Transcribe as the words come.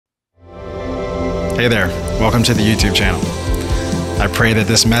Hey there, welcome to the YouTube channel. I pray that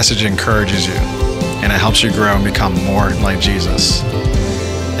this message encourages you and it helps you grow and become more like Jesus.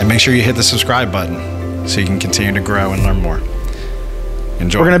 And make sure you hit the subscribe button so you can continue to grow and learn more.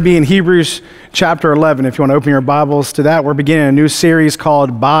 Enjoy. We're going to be in Hebrews chapter 11. If you want to open your Bibles to that, we're beginning a new series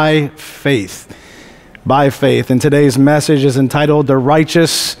called By Faith. By Faith. And today's message is entitled, The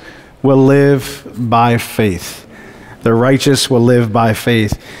Righteous Will Live by Faith. The righteous will live by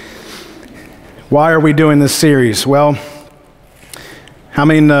faith. Why are we doing this series? Well, how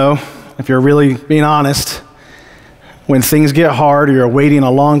many know, if you're really being honest, when things get hard or you're waiting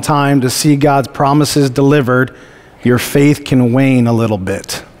a long time to see God's promises delivered, your faith can wane a little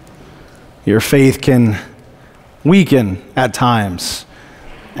bit. Your faith can weaken at times.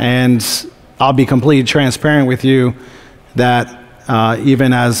 And I'll be completely transparent with you that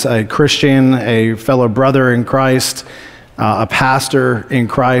even as a Christian, a fellow brother in Christ, a pastor in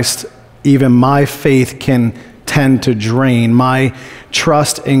Christ, even my faith can tend to drain. My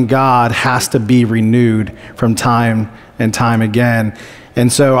trust in God has to be renewed from time and time again.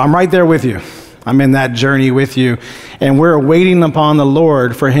 And so I'm right there with you. I'm in that journey with you. And we're waiting upon the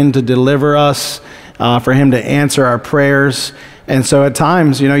Lord for him to deliver us, for him to answer our prayers. And so at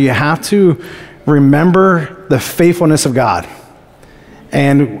times, you have to remember the faithfulness of God.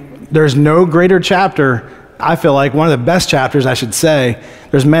 And there's no greater chapter, I feel like one of the best chapters, I should say,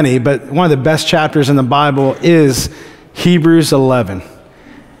 there's many, but one of the best chapters in the Bible is Hebrews 11,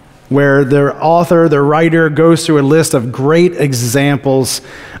 where the author, the writer, goes through a list of great examples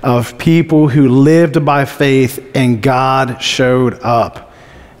of people who lived by faith and God showed up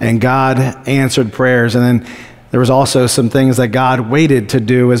and God answered prayers. And then there was also some things that God waited to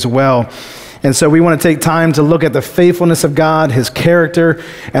do as well. And so we want to take time to look at the faithfulness of God, his character,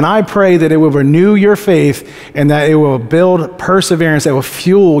 and I pray that it will renew your faith and that it will build perseverance, that will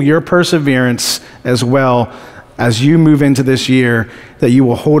fuel your perseverance as well as you move into this year, that you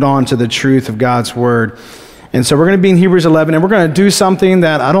will hold on to the truth of God's word. And so we're going to be in Hebrews 11, and we're going to do something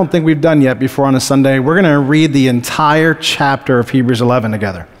that I don't think we've done yet before on a Sunday. We're going to read the entire chapter of Hebrews 11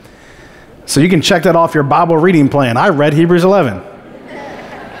 together. So you can check that off your Bible reading plan. I read Hebrews 11.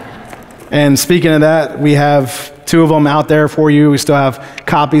 And speaking of that, we have two of them out there for you. We still have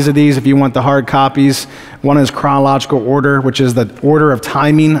copies of these if you want the hard copies. One is chronological order, which is the order of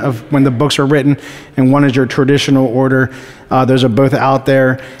timing of when the books are written, and one is your traditional order. Those are both out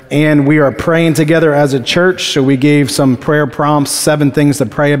there. And we are praying together as a church, so we gave some prayer prompts, 7 things to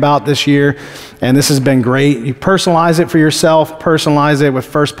pray about this year, and this has been great. You personalize it for yourself, personalize it with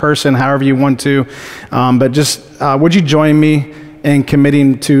first person, however you want to. But just, would you join me and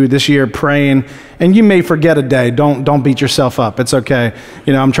committing to this year praying? And you may forget a day. Don't beat yourself up. It's okay.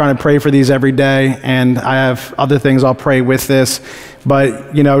 I'm trying to pray for these every day, and I have other things I'll pray with this.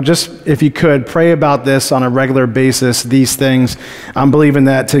 But, just if you could, pray about this on a regular basis, these things. I'm believing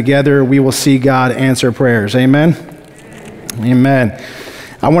that together we will see God answer prayers. Amen? Amen.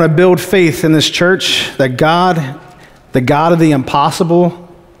 I want to build faith in this church that God, the God of the impossible,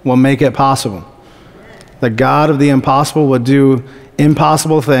 will make it possible. The God of the impossible would do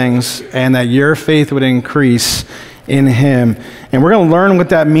impossible things, and that your faith would increase in him. And we're going to learn what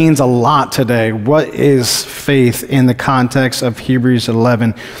that means a lot today. What is faith in the context of Hebrews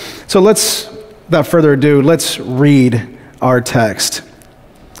 11? So without further ado, let's read our text.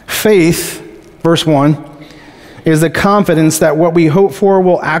 Faith, verse 1, is the confidence that what we hope for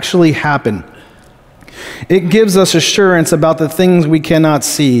will actually happen. It gives us assurance about the things we cannot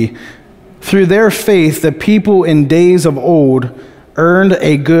see. Through their faith, the people in days of old earned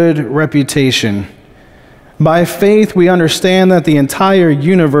a good reputation. By faith, we understand that the entire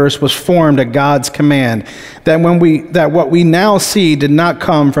universe was formed at God's command, that what we now see did not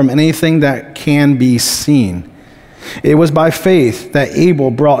come from anything that can be seen. It was by faith that Abel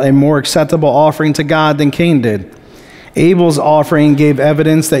brought a more acceptable offering to God than Cain did. Abel's offering gave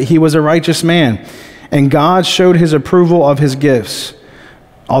evidence that he was a righteous man, and God showed his approval of his gifts.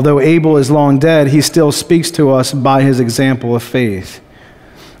 Although Abel is long dead, he still speaks to us by his example of faith.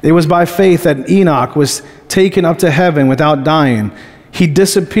 It was by faith that Enoch was taken up to heaven without dying. He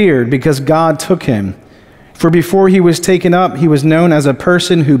disappeared because God took him. For before he was taken up, he was known as a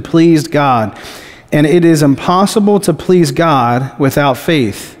person who pleased God. And it is impossible to please God without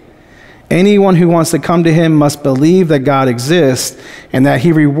faith. Anyone who wants to come to him must believe that God exists and that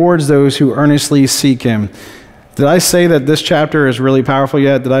he rewards those who earnestly seek him. Did I say that this chapter is really powerful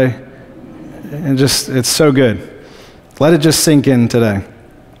yet? It's so good. Let it just sink in today.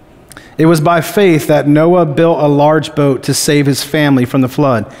 It was by faith that Noah built a large boat to save his family from the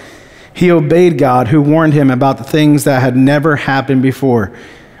flood. He obeyed God, who warned him about the things that had never happened before.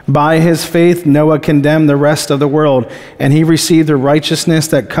 By his faith, Noah condemned the rest of the world, and he received the righteousness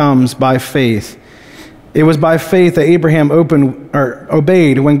that comes by faith. It was by faith that Abraham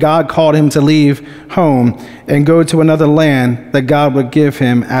obeyed when God called him to leave home and go to another land that God would give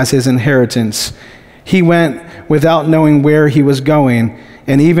him as his inheritance. He went without knowing where he was going,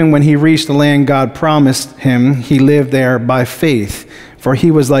 and even when he reached the land God promised him, he lived there by faith, for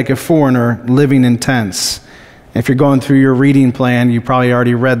he was like a foreigner living in tents. If you're going through your reading plan, you probably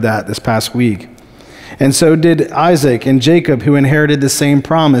already read that this past week. And so did Isaac and Jacob, who inherited the same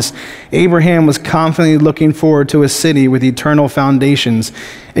promise. Abraham was confidently looking forward to a city with eternal foundations,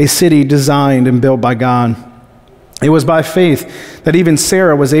 a city designed and built by God. It was by faith that even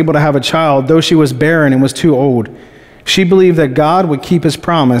Sarah was able to have a child, though she was barren and was too old. She believed that God would keep his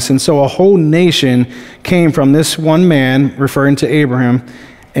promise, and so a whole nation came from this one man, referring to Abraham,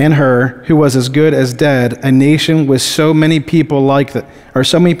 and her, who was as good as dead, a nation with so many people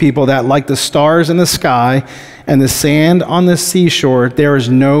that, like the stars in the sky and the sand on the seashore, there is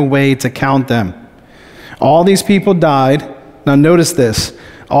no way to count them. All these people died. Now notice this.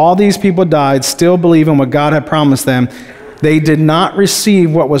 All these people died still believing what God had promised them. They did not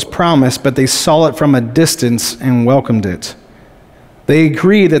receive what was promised, but they saw it from a distance and welcomed it. They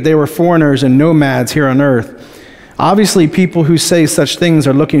agreed that they were foreigners and nomads here on earth. Obviously, people who say such things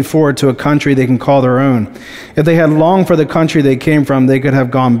are looking forward to a country they can call their own. If they had longed for the country they came from, they could have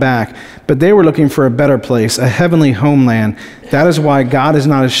gone back. But they were looking for a better place, a heavenly homeland. That is why God is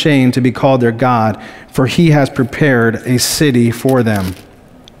not ashamed to be called their God, for he has prepared a city for them.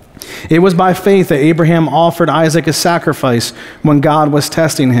 It was by faith that Abraham offered Isaac a sacrifice when God was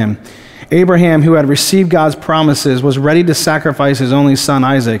testing him. Abraham, who had received God's promises, was ready to sacrifice his only son,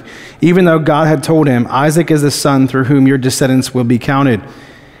 Isaac, even though God had told him, Isaac is the son through whom your descendants will be counted.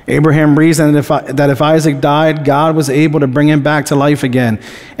 Abraham reasoned that if Isaac died, God was able to bring him back to life again.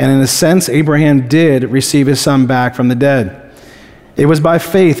 And in a sense, Abraham did receive his son back from the dead. It was by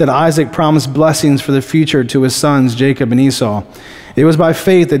faith that Isaac promised blessings for the future to his sons, Jacob and Esau. It was by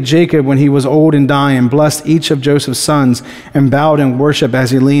faith that Jacob, when he was old and dying, blessed each of Joseph's sons and bowed in worship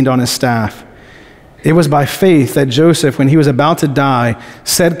as he leaned on his staff. It was by faith that Joseph, when he was about to die,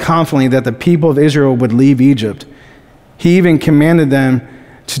 said confidently that the people of Israel would leave Egypt. He even commanded them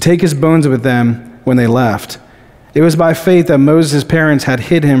to take his bones with them when they left. It was by faith that Moses' parents had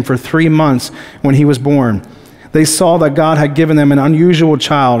hid him for 3 months when he was born. They saw that God had given them an unusual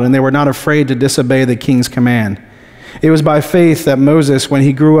child, and they were not afraid to disobey the king's command. It was by faith that Moses, when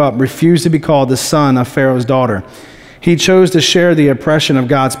he grew up, refused to be called the son of Pharaoh's daughter. He chose to share the oppression of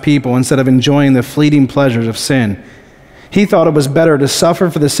God's people instead of enjoying the fleeting pleasures of sin. He thought it was better to suffer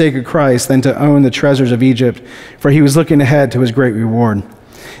for the sake of Christ than to own the treasures of Egypt, for he was looking ahead to his great reward.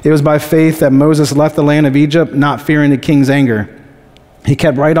 It was by faith that Moses left the land of Egypt, not fearing the king's anger. He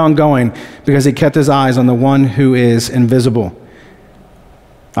kept right on going because he kept his eyes on the one who is invisible.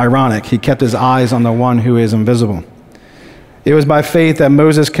 Ironic, he kept his eyes on the one who is invisible. It was by faith that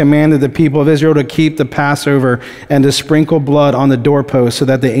Moses commanded the people of Israel to keep the Passover and to sprinkle blood on the doorpost so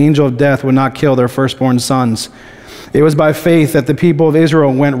that the angel of death would not kill their firstborn sons. It was by faith that the people of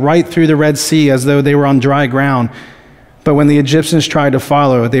Israel went right through the Red Sea as though they were on dry ground. But when the Egyptians tried to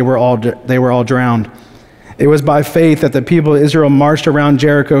follow, they were all drowned. It was by faith that the people of Israel marched around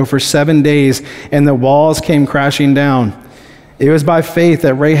Jericho for 7 days and the walls came crashing down. It was by faith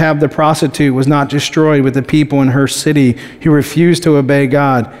that Rahab the prostitute was not destroyed with the people in her city who refused to obey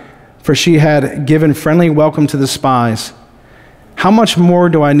God, for she had given friendly welcome to the spies. How much more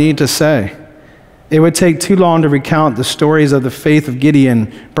do I need to say? It would take too long to recount the stories of the faith of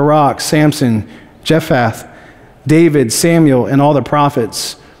Gideon, Barak, Samson, Jephthah, David, Samuel, and all the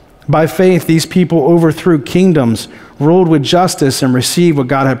prophets. By faith, these people overthrew kingdoms, ruled with justice, and received what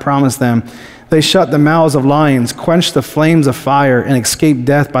God had promised them. They shut the mouths of lions, quenched the flames of fire, and escaped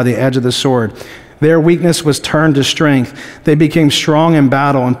death by the edge of the sword. Their weakness was turned to strength. They became strong in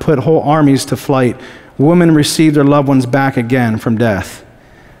battle and put whole armies to flight. Women received their loved ones back again from death.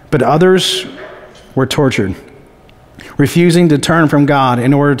 But others were tortured, refusing to turn from God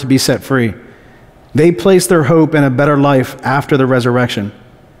in order to be set free. They placed their hope in a better life after the resurrection.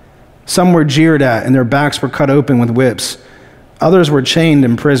 Some were jeered at and their backs were cut open with whips. Others were chained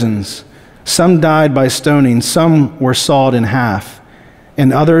in prisons. Some died by stoning, some were sawed in half,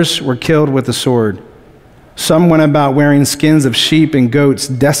 and others were killed with the sword. Some went about wearing skins of sheep and goats,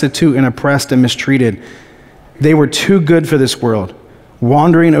 destitute and oppressed and mistreated. They were too good for this world,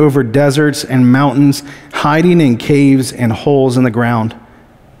 wandering over deserts and mountains, hiding in caves and holes in the ground.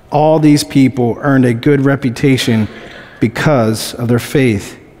 All these people earned a good reputation because of their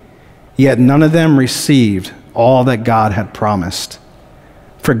faith, yet none of them received all that God had promised.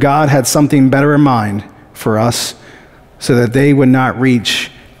 For God had something better in mind for us, so that they would not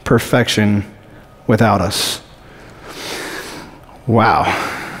reach perfection without us. Wow.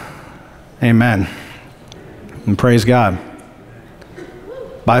 Amen. And praise God.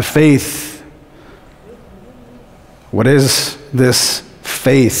 By faith, what is this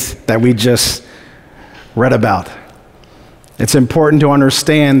faith that we just read about? It's important to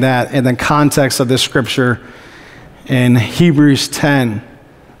understand that in the context of this scripture, in Hebrews 10,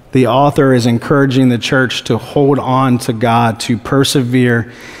 the author is encouraging the church to hold on to God, to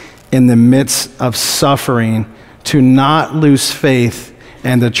persevere in the midst of suffering, to not lose faith,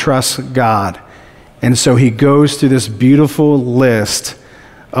 and to trust God. And so he goes through this beautiful list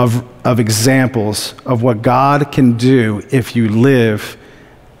of examples of what God can do if you live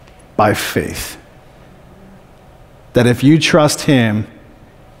by faith. That if you trust him,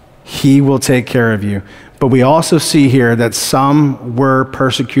 he will take care of you. But we also see here that some were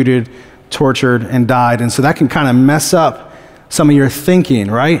persecuted, tortured, and died. And so that can kind of mess up some of your thinking,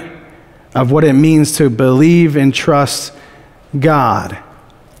 right? Of what it means to believe and trust God.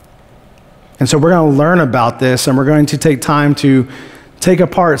 And so we're going to learn about this, and we're going to take time to take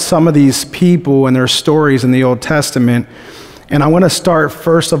apart some of these people and their stories in the Old Testament. And I want to start,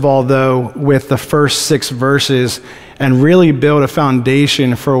 first of all, though, with the first 6 verses and really build a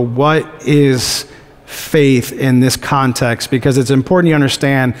foundation for what is faith in this context, because it's important you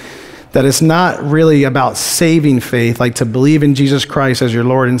understand that it's not really about saving faith, like to believe in Jesus Christ as your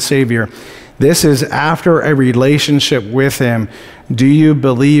Lord and Savior. This is after a relationship with him. Do you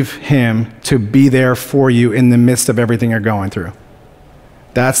believe him to be there for you in the midst of everything you're going through?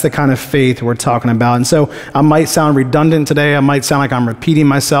 That's the kind of faith we're talking about. And so I might sound redundant today. I might sound like I'm repeating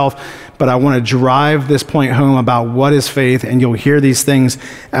myself, but I want to drive this point home about what is faith, and you'll hear these things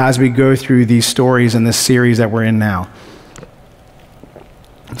as we go through these stories in this series that we're in now.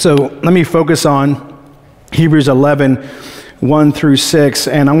 So let me focus on Hebrews 11, 1 through 6,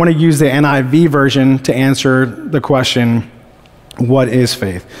 and I want to use the NIV version to answer the question, what is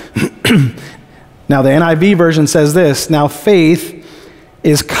faith? Now, the NIV version says this: now faith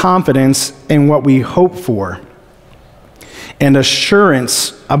is confidence in what we hope for and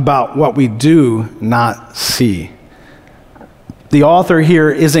assurance about what we do not see. The author here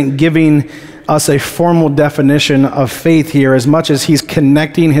isn't giving us a formal definition of faith here as much as he's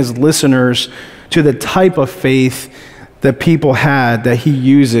connecting his listeners to the type of faith that people had that he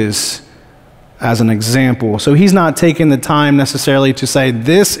uses as an example. So he's not taking the time necessarily to say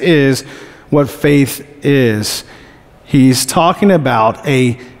this is what faith is. He's talking about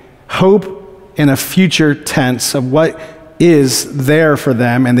a hope in a future tense of what is there for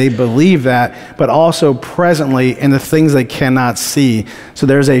them, and they believe that, but also presently in the things they cannot see. So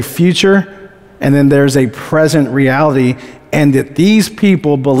there's a future, and then there's a present reality, and that these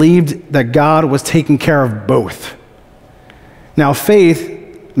people believed that God was taking care of both. Now faith,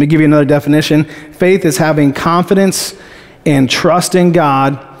 let me give you another definition. Faith is having confidence and trust in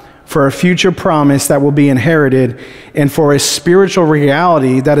God for a future promise that will be inherited, and for a spiritual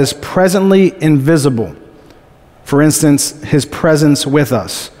reality that is presently invisible. For instance, his presence with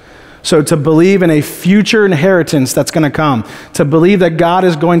us. So to believe in a future inheritance that's going to come, to believe that God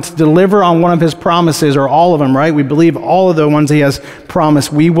is going to deliver on one of his promises, or all of them, right? We believe all of the ones he has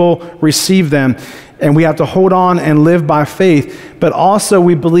promised. We will receive them, and we have to hold on and live by faith. But also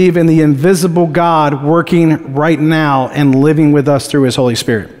we believe in the invisible God working right now and living with us through his Holy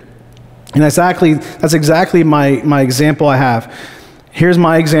Spirit. And that's exactly my example I have. Here's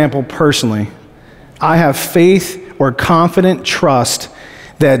my example personally. I have faith or confident trust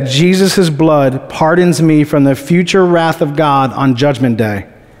that Jesus' blood pardons me from the future wrath of God on Judgment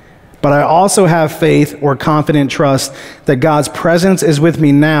Day. But I also have faith or confident trust that God's presence is with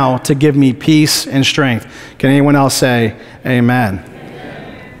me now to give me peace and strength. Can anyone else say amen?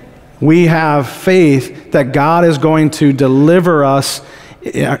 Amen. We have faith that God is going to deliver us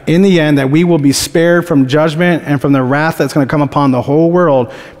in the end, that we will be spared from judgment and from the wrath that's going to come upon the whole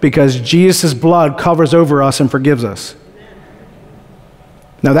world, because Jesus' blood covers over us and forgives us.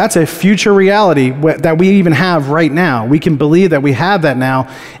 Now that's a future reality that we even have right now. We can believe that we have that now.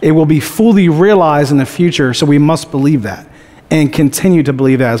 It will be fully realized in the future, so we must believe that and continue to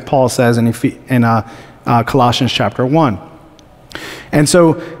believe that, as Paul says in Colossians chapter 1. And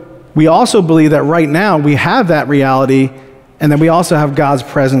so we also believe that right now we have that reality, and then we also have God's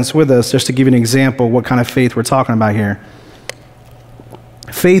presence with us. Just to give you an example what kind of faith we're talking about here.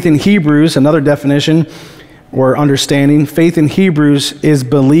 Faith in Hebrews, another definition or understanding, faith in Hebrews is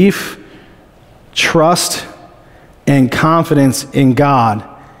belief, trust, and confidence in God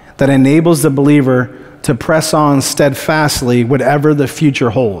that enables the believer to press on steadfastly whatever the future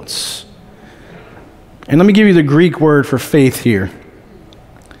holds. And let me give you the Greek word for faith here.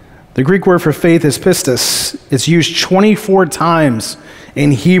 The Greek word for faith is pistis. It's used 24 times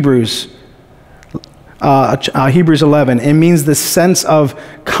in Hebrews 11. It means the sense of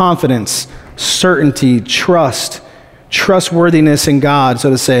confidence, certainty, trust, trustworthiness in God, so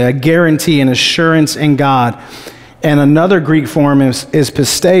to say, a guarantee and assurance in God. And another Greek form is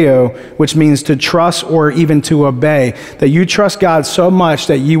pisteo, which means to trust or even to obey, that you trust God so much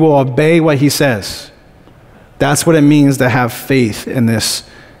that you will obey what he says. That's what it means to have faith in this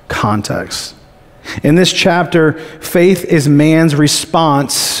context. In this chapter, faith is man's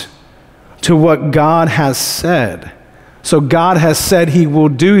response to what God has said. So God has said he will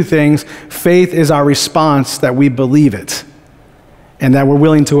do things. Faith is our response that we believe it and that we're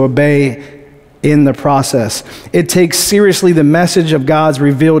willing to obey in the process. It takes seriously the message of God's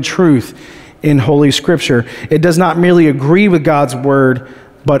revealed truth in Holy Scripture. It does not merely agree with God's word,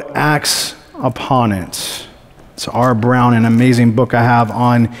 but acts upon it. It's R. Brown, an amazing book I have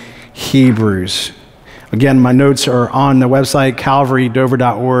on Hebrews. Again, my notes are on the website,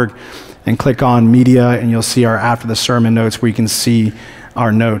 calvarydover.org, and click on media, and you'll see our after the sermon notes where you can see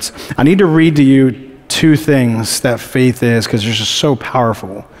our notes. I need to read to you two things that faith is, because they're just so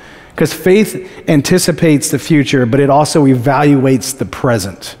powerful. Because faith anticipates the future, but it also evaluates the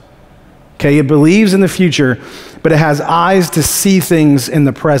present. Okay, it believes in the future, but it has eyes to see things in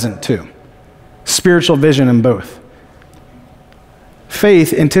the present too. Spiritual vision in both.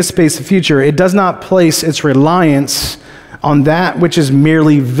 Faith anticipates the future. It does not place its reliance on that which is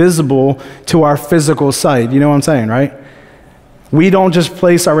merely visible to our physical sight. You know what I'm saying, right? We don't just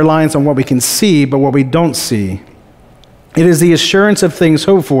place our reliance on what we can see, but what we don't see. It is the assurance of things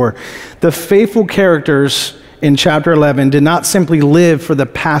hoped for. The faithful characters in chapter 11 did not simply live for the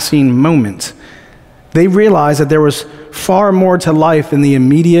passing moment. They realized that there was far more to life than the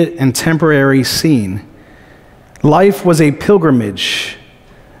immediate and temporary scene. Life was a pilgrimage.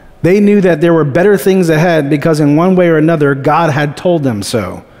 They knew that there were better things ahead because in one way or another, God had told them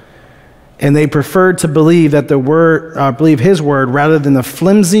so. And they preferred to believe that believe his word rather than the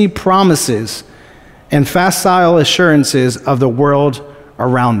flimsy promises and facile assurances of the world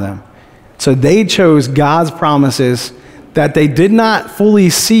around them. So they chose God's promises that they did not fully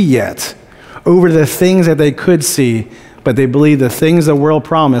see yet over the things that they could see, but they believed the things the world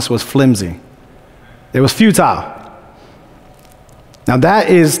promised was flimsy. It was futile. Now that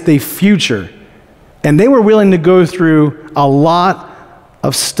is the future. And they were willing to go through a lot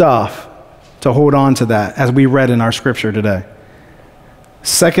of stuff to hold on to that, as we read in our scripture today.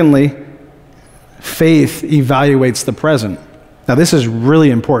 Secondly, faith evaluates the present. Now this is really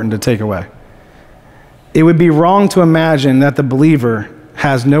important to take away. It would be wrong to imagine that the believer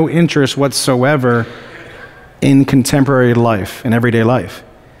has no interest whatsoever in contemporary life, in everyday life.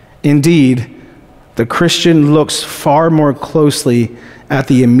 Indeed, the Christian looks far more closely at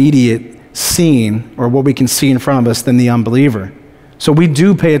the immediate scene, or what we can see in front of us, than the unbeliever. So we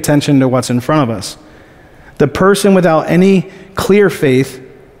do pay attention to what's in front of us. The person without any clear faith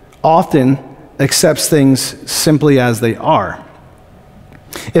often accepts things simply as they are.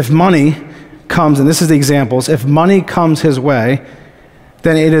 If money comes, and this is the examples, if money comes his way,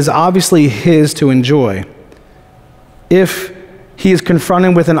 then it is obviously his to enjoy. If he is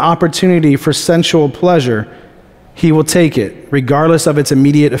confronted with an opportunity for sensual pleasure, he will take it, regardless of its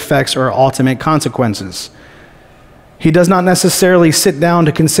immediate effects or ultimate consequences. He does not necessarily sit down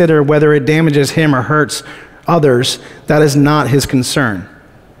to consider whether it damages him or hurts others. That is not his concern.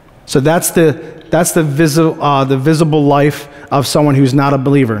 So that's the visible life of someone who's not a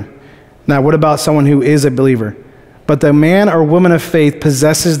believer. Now, what about someone who is a believer? But the man or woman of faith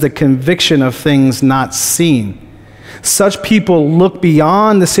possesses the conviction of things not seen. Such people look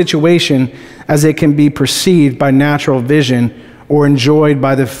beyond the situation as it can be perceived by natural vision or enjoyed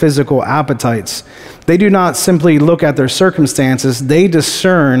by the physical appetites. They do not simply look at their circumstances, they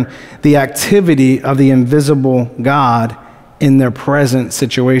discern the activity of the invisible God in their present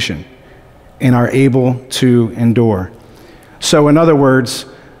situation and are able to endure. So in other words,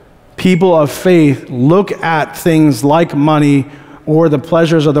 people of faith look at things like money or the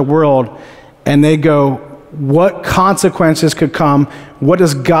pleasures of the world and they go, what consequences could come? What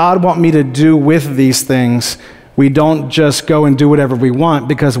does God want me to do with these things? We don't just go and do whatever we want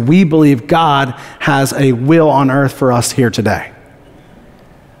because we believe God has a will on earth for us here today.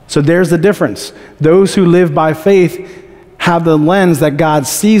 So there's the difference. Those who live by faith have the lens that God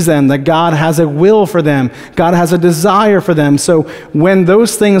sees them, that God has a will for them, God has a desire for them. So when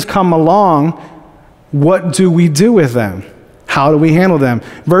those things come along, what do we do with them? How do we handle them?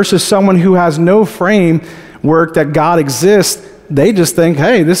 Versus someone who has no framework that God exists, they just think,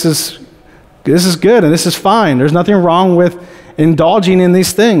 hey, this is good and this is fine. There's nothing wrong with indulging in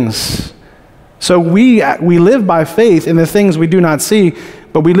these things. So we live by faith in the things we do not see,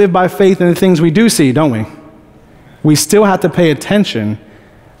 but we live by faith in the things we do see, don't we? We still have to pay attention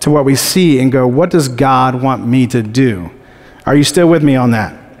to what we see and go, what does God want me to do? Are you still with me on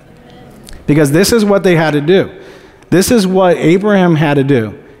that? Because this is what they had to do. This is what Abraham had to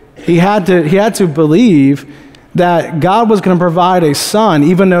do. He had to believe that God was going to provide a son,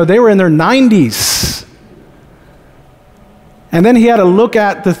 even though they were in their 90s. And then he had to look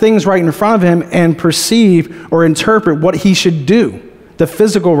at the things right in front of him and perceive or interpret what he should do, the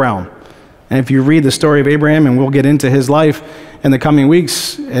physical realm. And if you read the story of Abraham, and we'll get into his life in the coming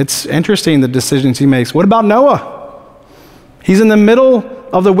weeks, it's interesting the decisions he makes. What about Noah? He's in the middle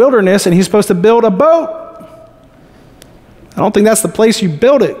of the wilderness and he's supposed to build a boat. I don't think that's the place you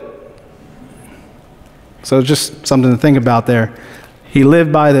build it. So just something to think about there. He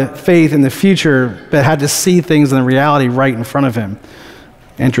lived by the faith in the future, but had to see things in the reality right in front of him.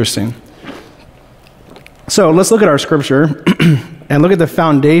 Interesting. So let's look at our scripture and look at the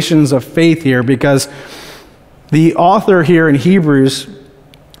foundations of faith here, because the author here in Hebrews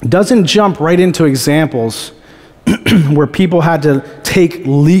doesn't jump right into examples where people had to take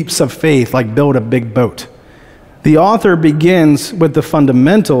leaps of faith, like build a big boat. The author begins with the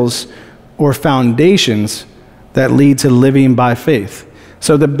fundamentals or foundations that lead to living by faith.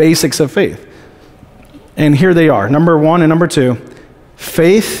 So the basics of faith. And here they are. Number 1 and number 2,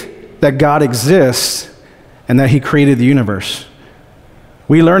 faith that God exists and that he created the universe.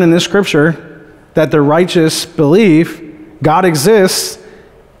 We learn in this scripture that the righteous believe God exists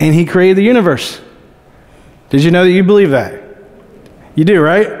and he created the universe. Did you know that you believe that? You do,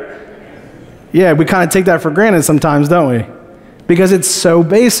 right? Yeah, we kind of take that for granted sometimes, don't we? Because it's so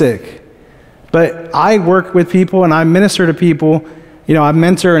basic. But I work with people and I minister to people, I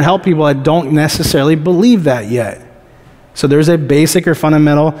mentor and help people that don't necessarily believe that yet. So there's a basic or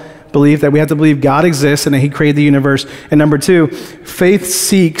fundamental belief that we have to believe God exists and that he created the universe. And number 2, faith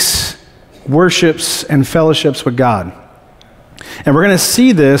seeks, worships, and fellowships with God. And we're going to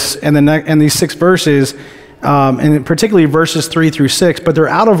see this in these 6 verses, and particularly verses 3 through 6, but they're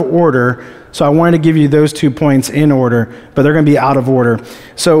out of order. So I wanted to give you those 2 points in order, but they're going to be out of order.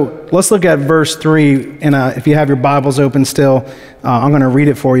 So let's look at verse 3, and if you have your Bibles open still, I'm going to read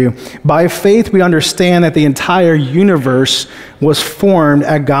it for you. By faith we understand that the entire universe was formed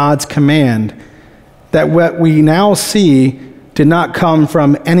at God's command, that what we now see did not come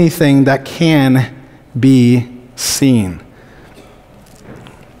from anything that can be seen.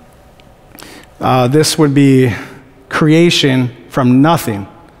 This would be creation from nothing,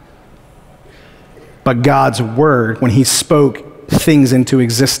 but God's word when he spoke things into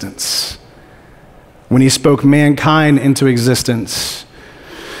existence, when he spoke mankind into existence.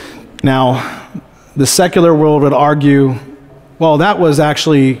 Now, the secular world would argue, well, that was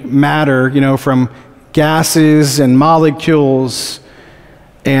actually matter, from gases and molecules,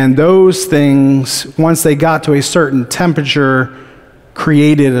 and those things, once they got to a certain temperature,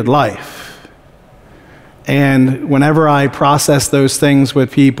 created life. And whenever I process those things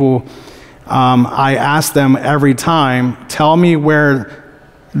with people, I ask them every time, tell me where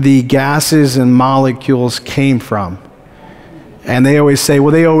the gases and molecules came from. And they always say,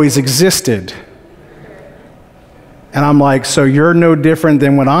 well, they always existed. And I'm like, so you're no different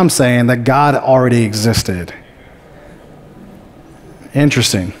than what I'm saying, that God already existed.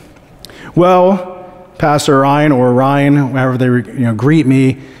 Interesting. Well, Pastor Ryan, or Ryan, however they greet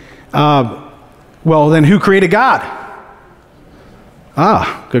me, well, then who created God?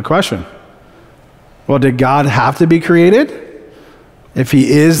 Good question. Well, did God have to be created? If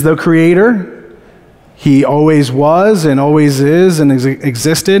he is the creator, he always was and always is and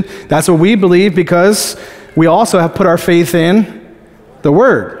existed. That's what we believe, because we also have put our faith in the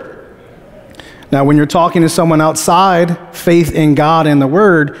Word. Now, when you're talking to someone outside faith in God and the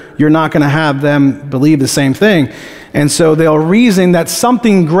Word, you're not going to have them believe the same thing. And so they'll reason that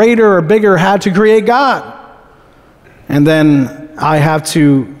something greater or bigger had to create God. And then I have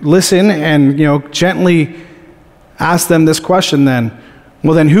to listen and, gently ask them this question then.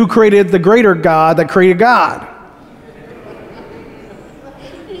 Well, then who created the greater God that created God?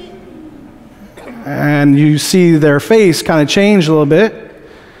 And you see their face kind of change a little bit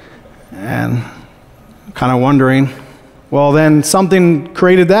and kind of wondering, well, then something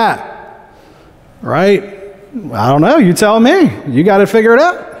created that, right? I don't know. You tell me. You got to figure it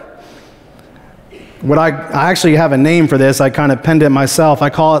out. I actually have a name for this. I kind of penned it myself. I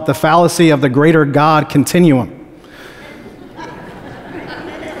call it the fallacy of the greater God continuum.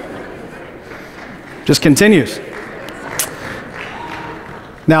 Just continues.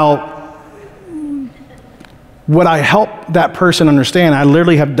 Now, what I help that person understand, I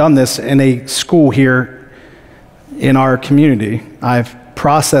literally have done this in a school here in our community. I've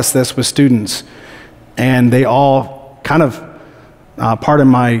processed this with students, and they all kind of, pardon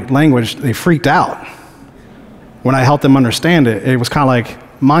my language, they freaked out. When I helped them understand it, it was kind of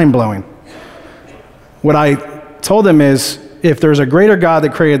like mind-blowing. What I told them is, if there's a greater God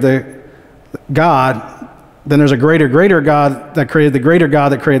that created the God, then there's a greater God that created the greater God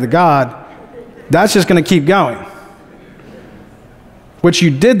that created the God. That's just going to keep going. What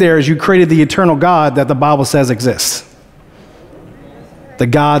you did there is you created the eternal God that the Bible says exists. The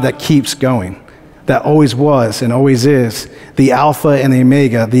God that keeps going, that always was and always is, the Alpha and the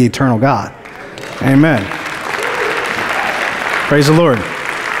Omega, the eternal God. Amen. Praise the Lord.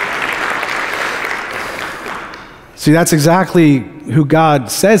 See, that's exactly who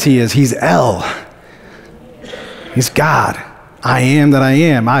God says he is. He's El. He's God. I am that I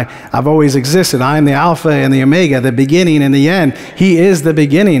am. I've always existed. I am the Alpha and the Omega, the beginning and the end. He is the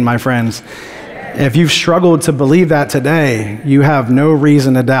beginning, my friends. If you've struggled to believe that today, you have no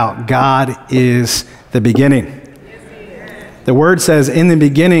reason to doubt. God is the beginning. The word says, in the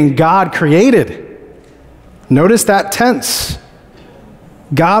beginning, God created. Notice that tense.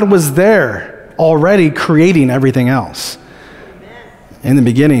 God was there already creating everything else. In the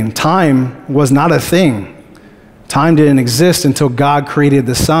beginning, time was not a thing. Time didn't exist until God created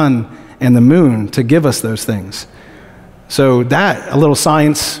the sun and the moon to give us those things. So that, a little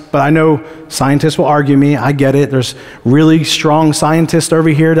science, but I know scientists will argue me. I get it. There's really strong scientists over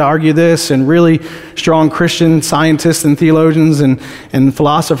here to argue this, and really strong Christian scientists and theologians and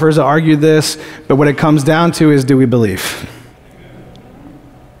philosophers that argue this. But what it comes down to is, do we believe?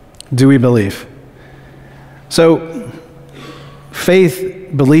 Do we believe? So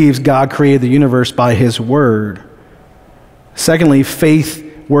faith believes God created the universe by his word. Secondly, faith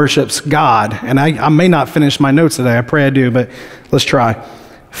worships God. And I may not finish my notes today. I pray I do, but let's try.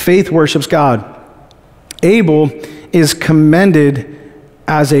 Faith worships God. Abel is commended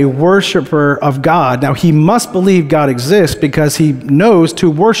as a worshiper of God. Now, he must believe God exists because he knows to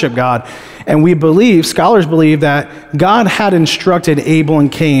worship God. And we believe, scholars believe, that God had instructed Abel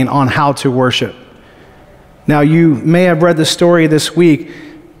and Cain on how to worship. Now, you may have read the story this week.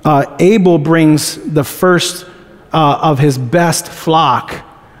 Abel brings the first of his best flock,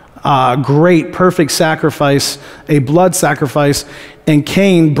 great, perfect sacrifice, a blood sacrifice, and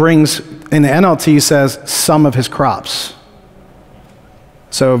Cain brings, in the NLT says, some of his crops.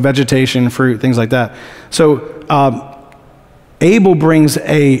 So vegetation, fruit, things like that. So Abel brings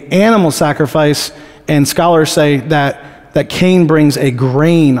a animal sacrifice, and scholars say that Cain brings a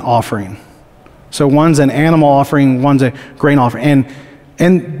grain offering. So one's an animal offering, one's a grain offering.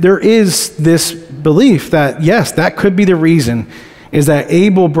 And there is this belief that, yes, that could be the reason, is that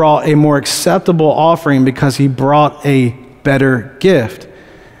Abel brought a more acceptable offering because he brought a better gift.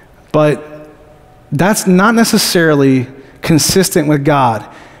 But that's not necessarily consistent with God,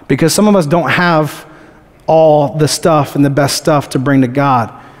 because some of us don't have all the stuff and the best stuff to bring to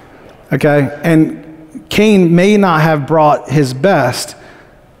God, okay? And Cain may not have brought his best,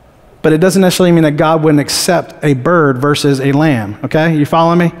 but it doesn't necessarily mean that God wouldn't accept a bird versus a lamb, okay? You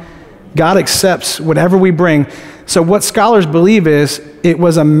follow me? God accepts whatever we bring. So what scholars believe is it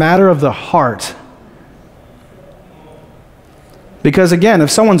was a matter of the heart. Because again,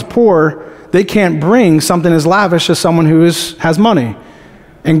 if someone's poor, they can't bring something as lavish as someone who has money.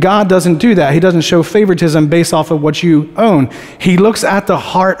 And God doesn't do that. He doesn't show favoritism based off of what you own. He looks at the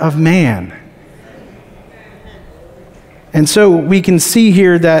heart of man. And so we can see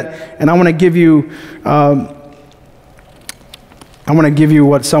here that, and I want to give you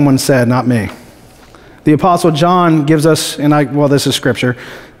what someone said, not me. The Apostle John gives us, well, this is scripture.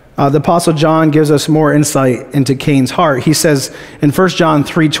 The Apostle John gives us more insight into Cain's heart. He says in 1 John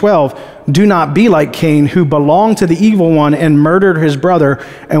 3:12, "Do not be like Cain, who belonged to the evil one and murdered his brother.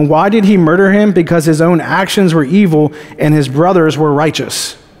 And why did he murder him? Because his own actions were evil and his brothers were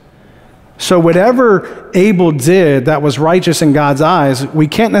righteous." So whatever Abel did that was righteous in God's eyes, we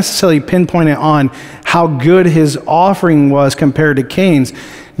can't necessarily pinpoint it on how good his offering was compared to Cain's.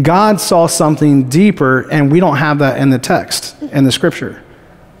 God saw something deeper, and we don't have that in the text, in the scripture.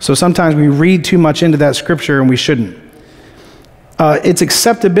 So sometimes we read too much into that scripture, and we shouldn't. Its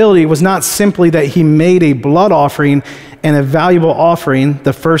acceptability was not simply that he made a blood offering and a valuable offering,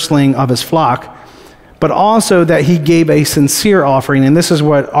 the firstling of his flock, but also that he gave a sincere offering. And this is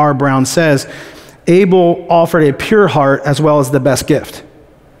what R. Brown says: Abel offered a pure heart as well as the best gift.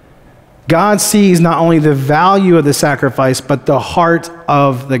 God sees not only the value of the sacrifice, but the heart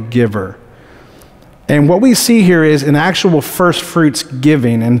of the giver. And what we see here is an actual first fruits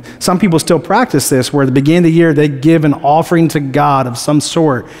giving. And some people still practice this, where at the beginning of the year, they give an offering to God of some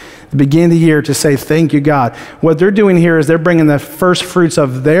sort. At the beginning of the year to say, thank you, God. What they're doing here is they're bringing the first fruits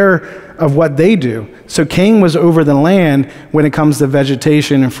of what they do. So Cain was over the land when it comes to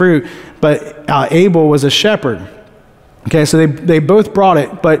vegetation and fruit, but Abel was a shepherd. Okay, so they both brought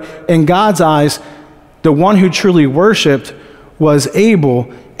it, but in God's eyes, the one who truly worshiped was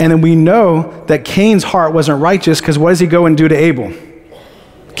Abel. And then we know that Cain's heart wasn't righteous, because what does he go and do to Abel?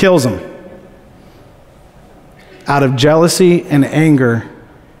 Kills him. Out of jealousy and anger,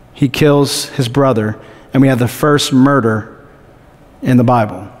 he kills his brother. And we have the first murder in the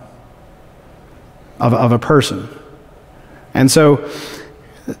Bible of a person. And so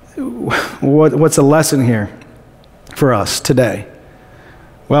what's the lesson here for us today?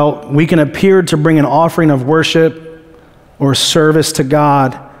 Well, we can appear to bring an offering of worship or service to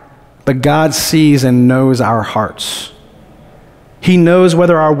God, but God sees and knows our hearts. He knows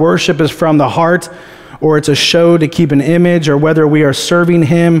whether our worship is from the heart or it's a show to keep an image, or whether we are serving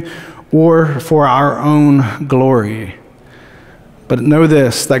him or for our own glory. But know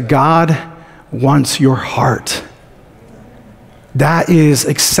this, that God wants your heart. That is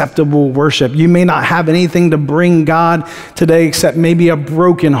acceptable worship. You may not have anything to bring God today except maybe a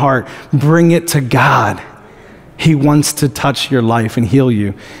broken heart. Bring it to God. He wants to touch your life and heal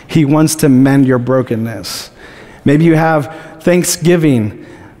you. He wants to mend your brokenness. Maybe you have thanksgiving,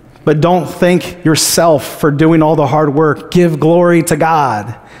 but don't thank yourself for doing all the hard work. Give glory to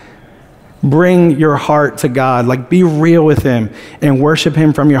God. Bring your heart to God. Like, be real with him and worship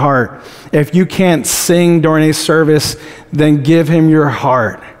him from your heart. If you can't sing during a service, then give him your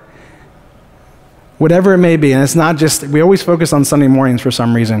heart. Whatever it may be. And it's not just, we always focus on Sunday mornings for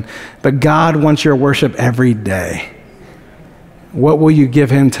some reason, but God wants your worship every day. What will you give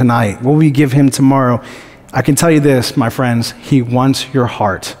him tonight? What will you give him tomorrow? I can tell you this, my friends, he wants your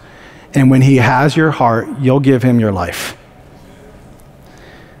heart. And when he has your heart, you'll give him your life.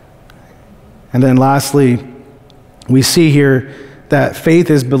 And then lastly, we see here that faith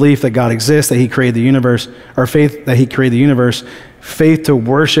is belief that God exists, that he created the universe, or faith that he created the universe, faith to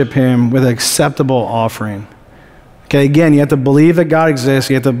worship him with an acceptable offering. Okay, again, you have to believe that God exists.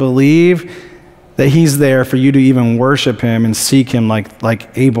 You have to believe that he's there for you to even worship him and seek him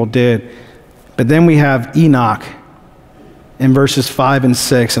like Abel did. But then we have Enoch in verses 5 and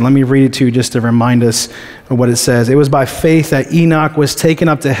 6. And let me read it to you just to remind us of what it says. It was by faith that Enoch was taken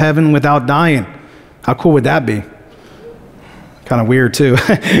up to heaven without dying. How cool would that be? Kind of weird too.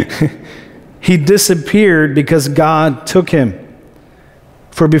 He disappeared because God took him.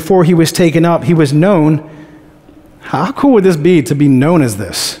 For before he was taken up, he was known. How cool would this be to be known as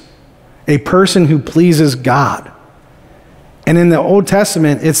this? A person who pleases God. And in the Old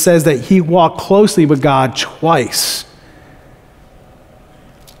Testament, it says that he walked closely with God twice.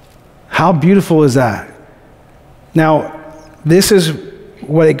 How beautiful is that? Now, this is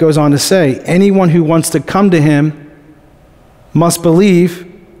what it goes on to say. Anyone who wants to come to him must believe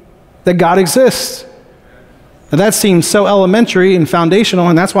that God exists. Now, that seems so elementary and foundational,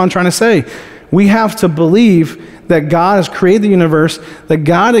 and that's what I'm trying to say. We have to believe that God has created the universe, that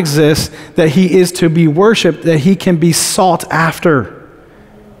God exists, that he is to be worshiped, that he can be sought after.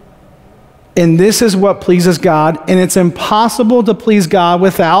 And this is what pleases God, and it's impossible to please God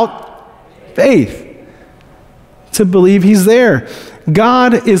without faith. To believe he's there.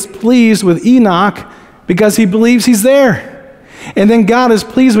 God is pleased with Enoch because he believes he's there. And then God is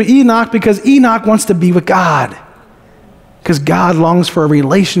pleased with Enoch because Enoch wants to be with God. Because God longs for a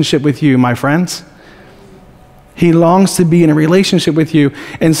relationship with you, my friends. He longs to be in a relationship with you.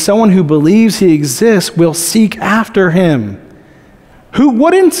 And someone who believes he exists will seek after him. Who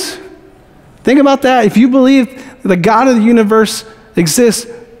wouldn't? Think about that. If you believe the God of the universe exists,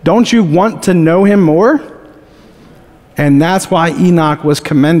 don't you want to know him more? And that's why Enoch was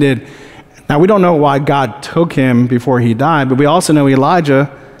commended. Now, we don't know why God took him before he died, but we also know Elijah,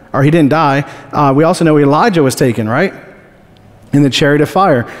 or he didn't die. We also know Elijah was taken, right? In the chariot of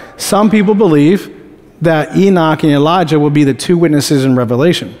fire. Some people believe that Enoch and Elijah will be the two witnesses in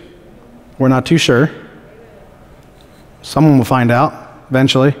Revelation. We're not too sure. Someone will find out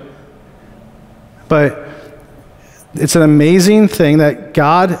eventually. But it's an amazing thing that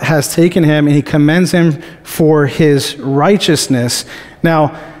God has taken him and he commends him for his righteousness.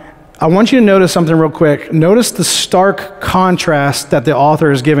 Now, I want you to notice something real quick. Notice the stark contrast that the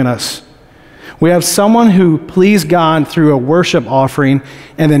author is giving us. We have someone who pleased God through a worship offering,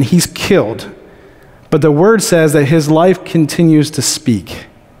 and then he's killed. But the word says that his life continues to speak.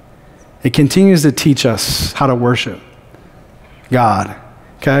 It continues to teach us how to worship God,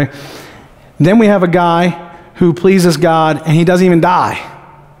 okay? Then we have a guy who pleases God and he doesn't even die.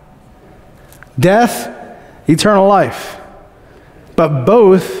 Death, eternal life. But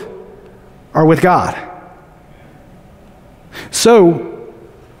both are with God. So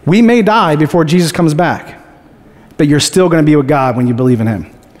we may die before Jesus comes back, but you're still going to be with God when you believe in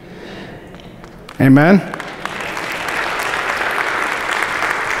him. Amen?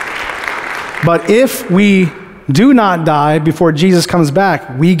 But if we do not die before Jesus comes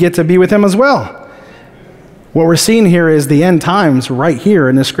back, we get to be with him as well. What we're seeing here is the end times right here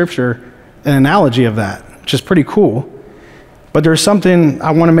in the scripture, an analogy of that, which is pretty cool. But there's something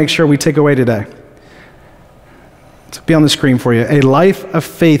I want to make sure we take away today. It'll be on the screen for you. A life of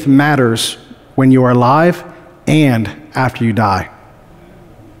faith matters when you are alive and after you die.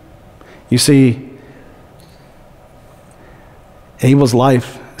 You see, Abel's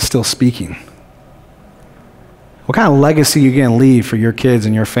life is still speaking. What kind of legacy are you going to leave for your kids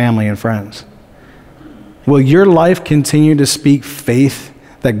and your family and friends? Will your life continue to speak faith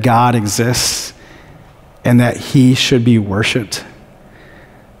that God exists and that he should be worshiped?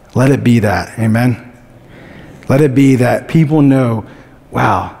 Let it be that, amen? Let it be that people know,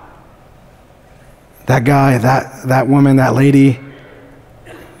 wow, that guy, that woman, that lady,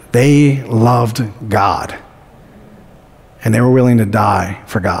 they loved God. And they were willing to die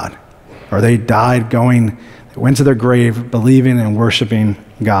for God. Or they died went to their grave believing and worshiping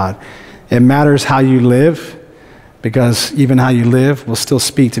God. It matters how you live, because even how you live will still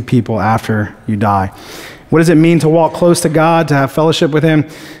speak to people after you die. What does it mean to walk close to God, to have fellowship with him?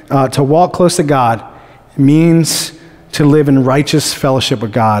 To walk close to God means to live in righteous fellowship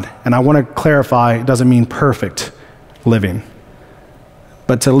with God. And I want to clarify, it doesn't mean perfect living.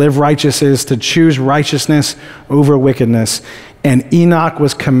 But to live righteous is to choose righteousness over wickedness. And Enoch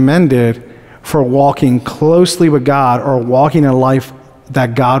was commended for walking closely with God, or walking a life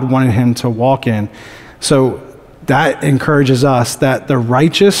that God wanted him to walk in. So that encourages us that the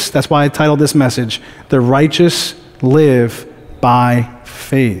righteous, that's why I titled this message, the righteous live by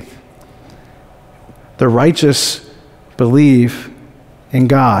faith. The righteous believe in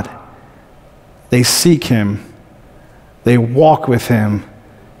God. They seek him. They walk with him.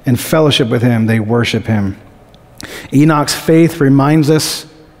 In fellowship with him, they worship him. Enoch's faith reminds us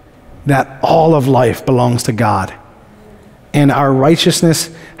that all of life belongs to God. And our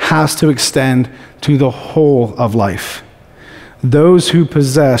righteousness has to extend to the whole of life. Those who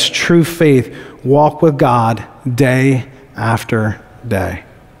possess true faith walk with God day after day.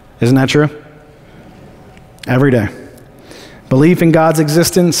 Isn't that true? Every day. Belief in God's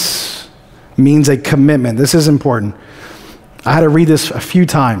existence means a commitment. This is important. I had to read this a few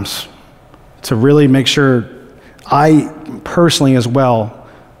times to really make sure I personally as well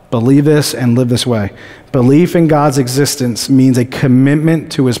believe this and live this way. Belief in God's existence means a commitment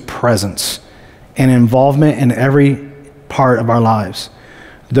to his presence and involvement in every part of our lives.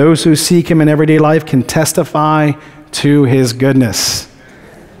 Those who seek him in everyday life can testify to his goodness.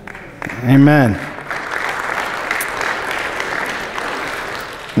 Amen.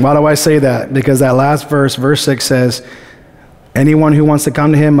 Why do I say that? Because that last verse, verse 6 says, anyone who wants to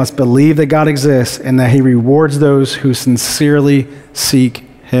come to him must believe that God exists and that he rewards those who sincerely seek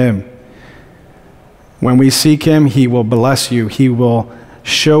him. When we seek him, he will bless you. He will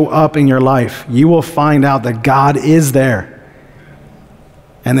show up in your life. You will find out that God is there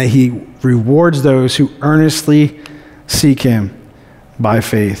and that he rewards those who earnestly seek him by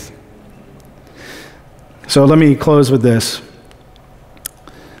faith. So let me close with this.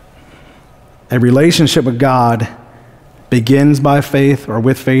 A relationship with God begins by faith or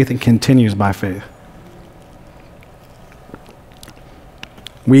with faith and continues by faith.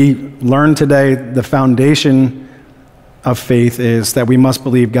 We learned today the foundation of faith is that we must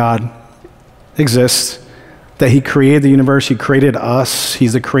believe God exists, that he created the universe, he created us,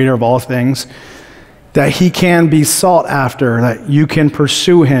 he's the creator of all things, that he can be sought after, that you can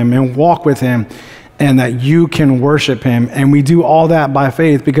pursue him and walk with him, and that you can worship him. And we do all that by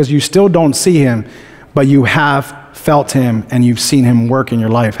faith because you still don't see him, but you have felt him and you've seen him work in your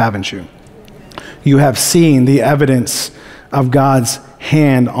life, haven't you? You have seen the evidence of God's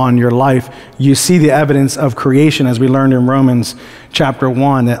hand on your life. You see the evidence of creation, as we learned in Romans chapter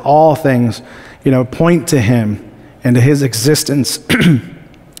 1, that all things, point to him and to his existence.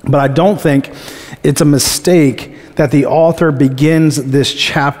 But I don't think it's a mistake that the author begins this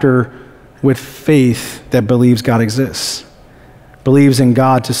chapter with faith that believes God exists, believes in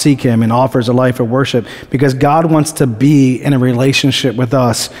God to seek him, and offers a life of worship, because God wants to be in a relationship with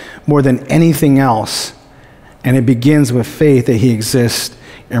us more than anything else. And it begins with faith that he exists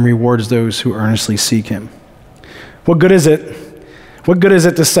and rewards those who earnestly seek him. What good is it? What good is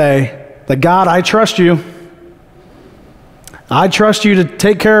it to say that God, I trust you. I trust you to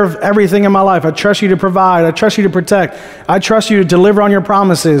take care of everything in my life. I trust you to provide. I trust you to protect. I trust you to deliver on your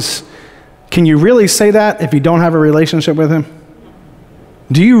promises. Can you really say that if you don't have a relationship with him?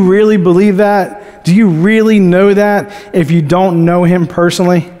 Do you really believe that? Do you really know that if you don't know him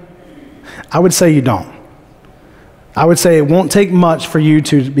personally? I would say you don't. I would say it won't take much for you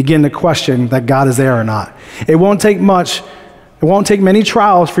to begin to question that God is there or not. It won't take many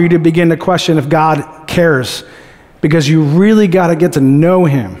trials for you to begin to question if God cares, because you really got to get to know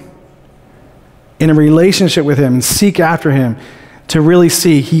him in a relationship with him and seek after him to really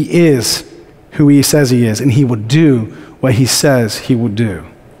see he is who he says he is, and he will do what he says he will do.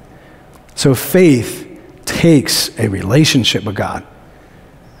 So faith takes a relationship with God.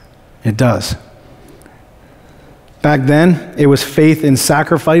 It does. Back then, it was faith in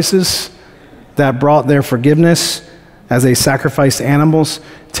sacrifices that brought their forgiveness as they sacrificed animals.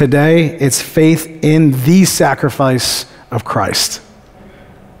 Today, it's faith in the sacrifice of Christ.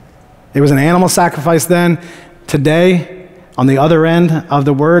 It was an animal sacrifice then. Today, on the other end of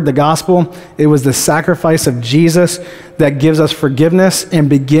the word, the gospel, it was the sacrifice of Jesus that gives us forgiveness and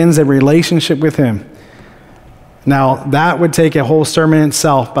begins a relationship with him. Now, that would take a whole sermon in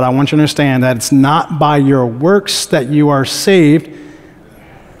itself, but I want you to understand that it's not by your works that you are saved.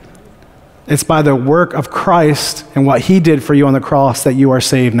 It's by the work of Christ and what he did for you on the cross that you are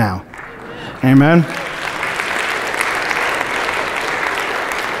saved now. Amen?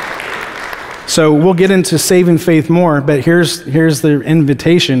 So we'll get into saving faith more, but here's the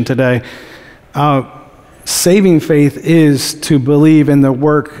invitation today. Saving faith is to believe in the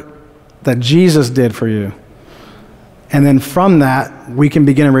work that Jesus did for you. And then from that, we can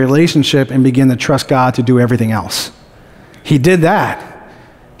begin a relationship and begin to trust God to do everything else. He did that.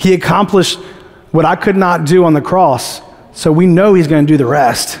 He accomplished what I could not do on the cross, so we know he's going to do the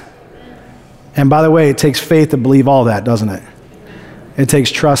rest. And by the way, it takes faith to believe all that, doesn't it? It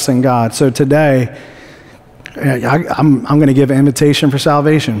takes trust in God. So today, I'm going to give an invitation for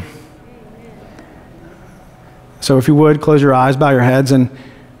salvation. So if you would, close your eyes, bow your heads, and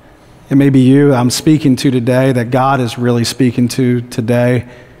it may be you I'm speaking to today, that God is really speaking to today.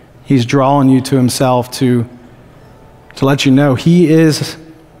 He's drawing you to himself to let you know he is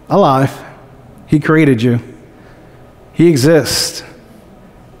alive. He created you. He exists.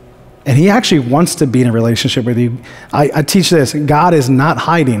 And he actually wants to be in a relationship with you. I teach this: God is not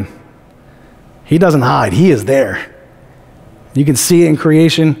hiding. He doesn't hide. He is there. You can see it in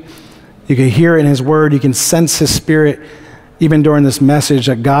creation. You can hear it in his word. You can sense his spirit even during this message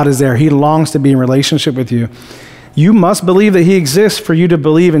that God is there. He longs to be in relationship with you. You must believe that he exists for you to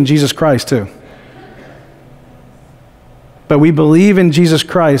believe in Jesus Christ too. But we believe in Jesus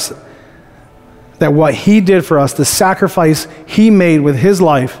Christ, that what he did for us, the sacrifice he made with his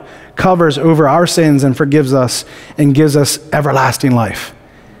life, covers over our sins and forgives us and gives us everlasting life.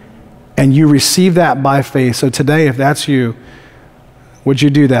 And you receive that by faith. So today, if that's you, would you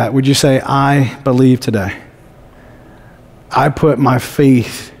do that? Would you say, I believe today? I put my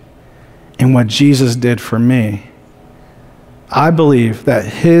faith in what Jesus did for me. I believe that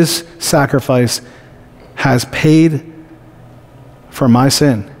his sacrifice has paid for my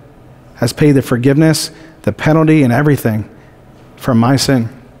sin, has paid the forgiveness, the penalty, and everything for my sin,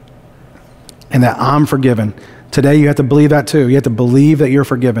 and that I'm forgiven. Today, you have to believe that too. You have to believe that you're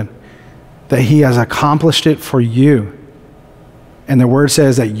forgiven, that he has accomplished it for you. And the word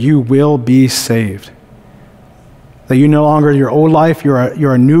says that you will be saved. That you no longer your old life,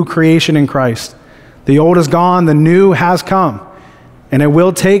 you're a new creation in Christ. The old is gone, the new has come. And it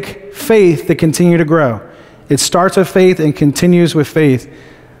will take faith to continue to grow. It starts with faith and continues with faith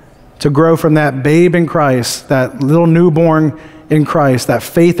to grow from that babe in Christ, that little newborn in Christ, that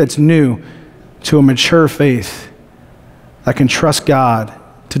faith that's new, to a mature faith that can trust God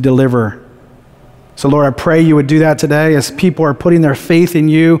to deliver. So Lord, I pray you would do that today as people are putting their faith in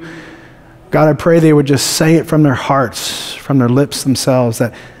you. God, I pray they would just say it from their hearts, from their lips themselves,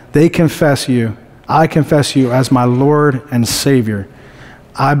 that they confess you. I confess you as my Lord and Savior.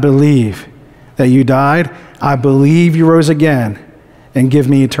 I believe that you died. I believe you rose again and give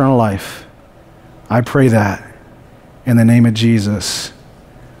me eternal life. I pray that in the name of Jesus.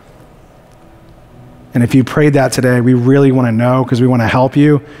 And if you prayed that today, we really want to know, because we want to help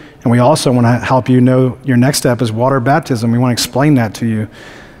you. And we also want to help you know your next step is water baptism. We want to explain that to you.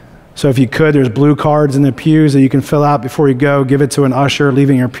 So if you could, there's blue cards in the pews that you can fill out before you go. Give it to an usher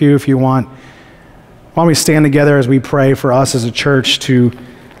leaving your pew if you want. Why don't we stand together as we pray for us as a church to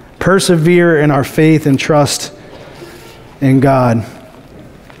persevere in our faith and trust in God.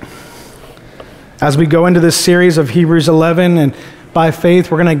 As we go into this series of Hebrews 11, and by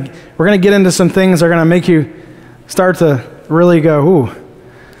faith. We're gonna get into some things that are gonna make you start to really go, ooh,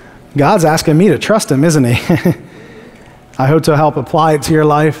 God's asking me to trust him, isn't he? I hope to help apply it to your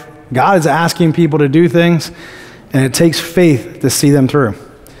life. God is asking people to do things, and it takes faith to see them through.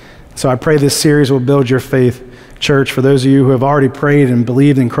 So I pray this series will build your faith, church. For those of you who have already prayed and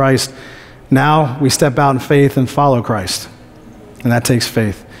believed in Christ, now we step out in faith and follow Christ. And that takes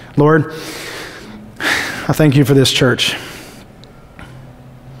faith. Lord, I thank you for this church.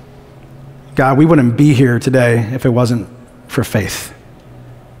 God, we wouldn't be here today if it wasn't for faith.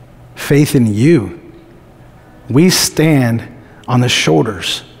 Faith in you. We stand on the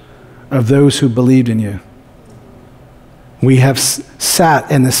shoulders of those who believed in you. We have sat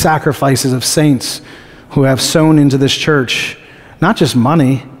in the sacrifices of saints who have sown into this church, not just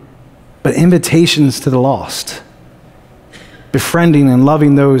money, but invitations to the lost, befriending and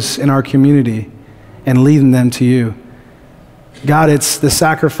loving those in our community and leading them to you. God, it's the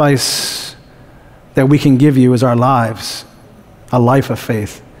sacrifice that we can give you as our lives, a life of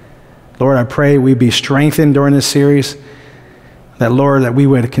faith. Lord, I pray we be strengthened during this series, that, Lord, that we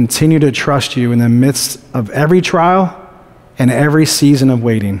would continue to trust you in the midst of every trial and every season of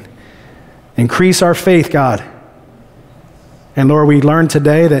waiting. Increase our faith, God. And Lord, we learned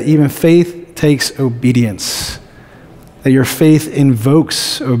today that even faith takes obedience, that your faith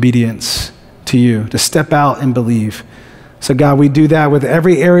invokes obedience to you, to step out and believe. So God, we do that with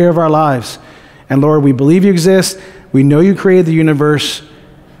every area of our lives. And Lord, we believe you exist. We know you created the universe.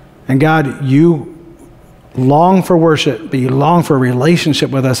 And God, you long for worship, but you long for a relationship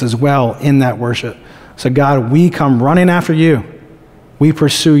with us as well in that worship. So God, we come running after you. We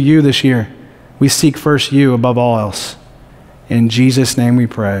pursue you this year. We seek first you above all else. In Jesus' name we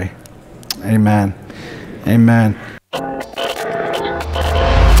pray. Amen. Amen.